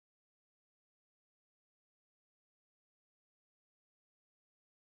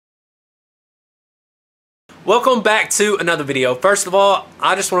Welcome back to another video. First of all,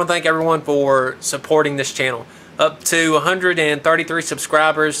 I just want to thank everyone for supporting this channel. Up to 133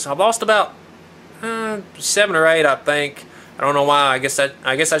 subscribers. I've lost about 7 or 8, I think. I don't know why. I guess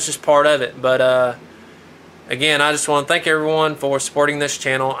that's just part of it. But again, I just want to thank everyone for supporting this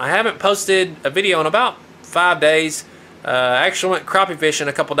channel. I haven't posted a video in about 5 days. I actually went crappie fishing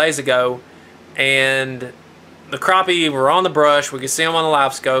a couple days ago, and the crappie were on the brush. We could see them on the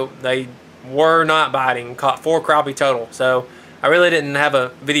live scope. They were not biting. Caught 4 crappie total, so I really didn't have a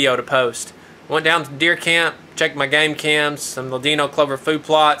video to post. Went down to deer camp, checked my game cams. Some Ladino clover food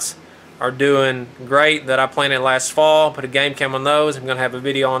plots are doing great that I planted last fall. Put a game cam on those. I'm going to have a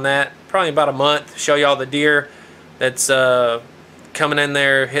video on that probably about a month. Show y'all the deer that's coming in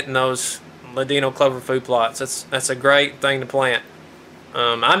there hitting those Ladino clover food plots. That's a great thing to plant.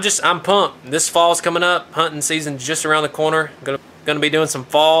 I'm pumped. This fall's coming up. Hunting season's just around the corner. Gonna be doing some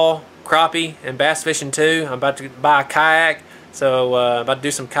fall crappie and bass fishing too. I'm about to buy a kayak, so about to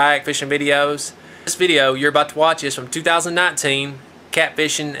do some kayak fishing videos. This video you're about to watch is from 2019,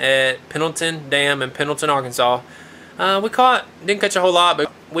 catfishing at Pendleton Dam in Pendleton, Arkansas. We didn't catch a whole lot,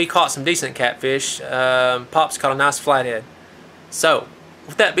 but we caught some decent catfish. Pops caught a nice flathead. So,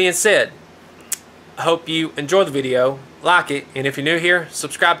 with that being said, I hope you enjoy the video, like it, and if you're new here,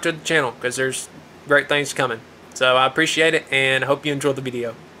 subscribe to the channel because there's great things coming. So I appreciate it and I hope you enjoy the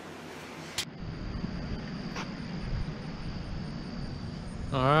video.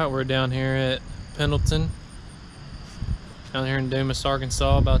 Alright, we're down here at Pendleton, down here in Dumas,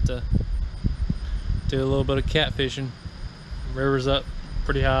 Arkansas, about to do a little bit of catfishing. River's up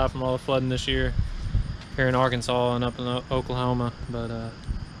pretty high from all the flooding this year here in Arkansas and up in Oklahoma, but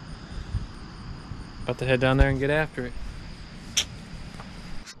about to head down there and get after it.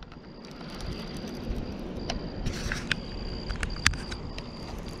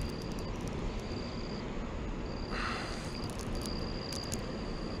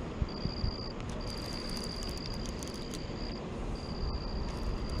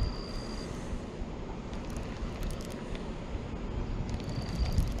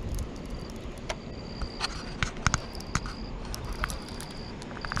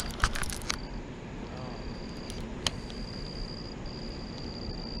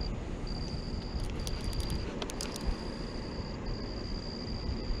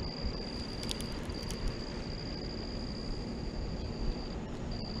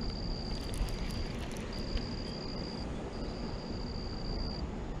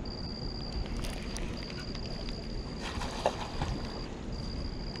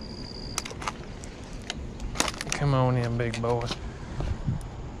 Come on in, big boy.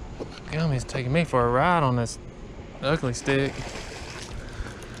 Gummy's taking me for a ride on this ugly stick.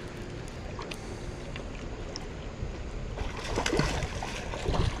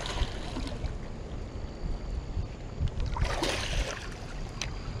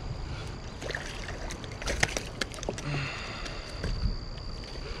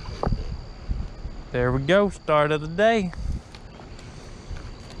 There we go, start of the day.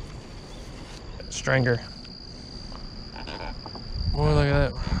 Stringer. Boy, look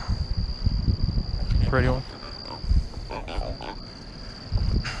at that. Pretty one.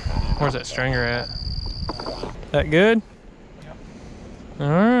 Where's that stringer at? That good? Yep.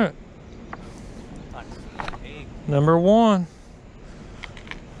 Alright. Number 1.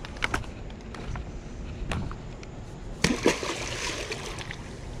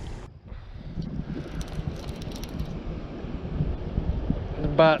 The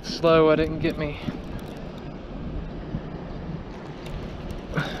bite's slow, I didn't get me.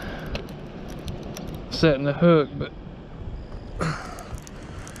 Setting the hook, but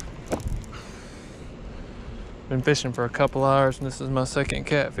been fishing for a couple hours and this is my second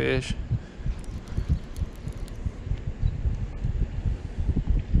catfish.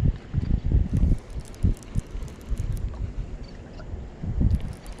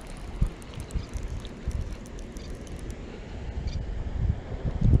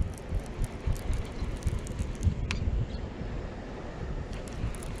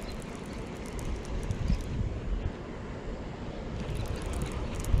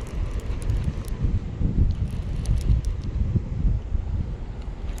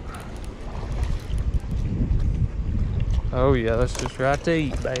 Oh yeah, that's just right to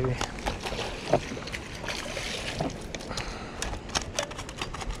eat, baby.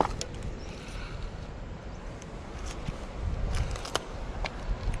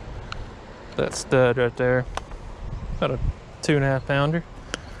 That stud right there, about a 2.5 pounder.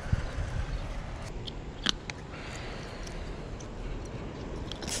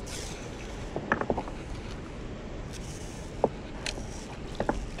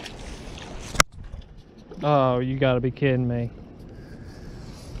 Oh, you gotta be kidding me.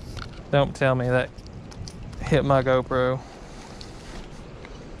 Don't tell me that hit my GoPro.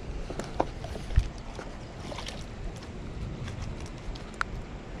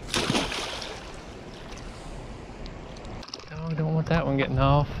 Oh, I don't want that one getting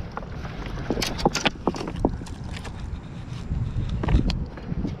off.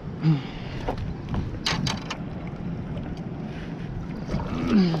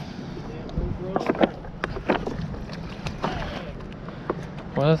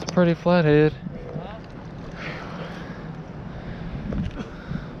 Well, that's a pretty flathead.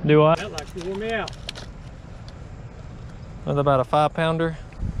 Do I? That like wore me out. That's about a 5-pounder.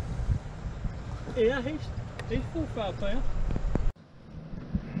 Yeah, he's 4 or 5 pounds.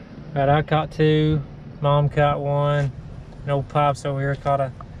 Alright, I caught 2. Mom caught 1. And old Pops over here caught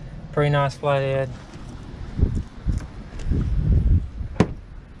a pretty nice flathead.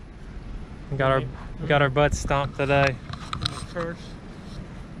 Got our butts stomped today. Curse.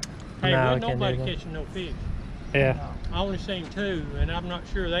 Hey, No, wasn't we can't nobody do that. catching no fish. Yeah. I only seen 2, and I'm not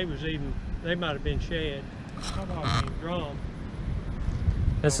sure they might have been shad. Probably been drum.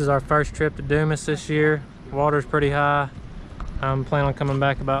 This is our first trip to Dumas this year. Water's pretty high. I'm planning on coming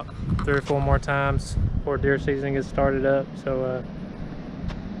back about 3 or 4 more times before deer season gets started up. So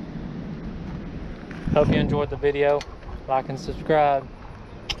hope you enjoyed the video. Like and subscribe.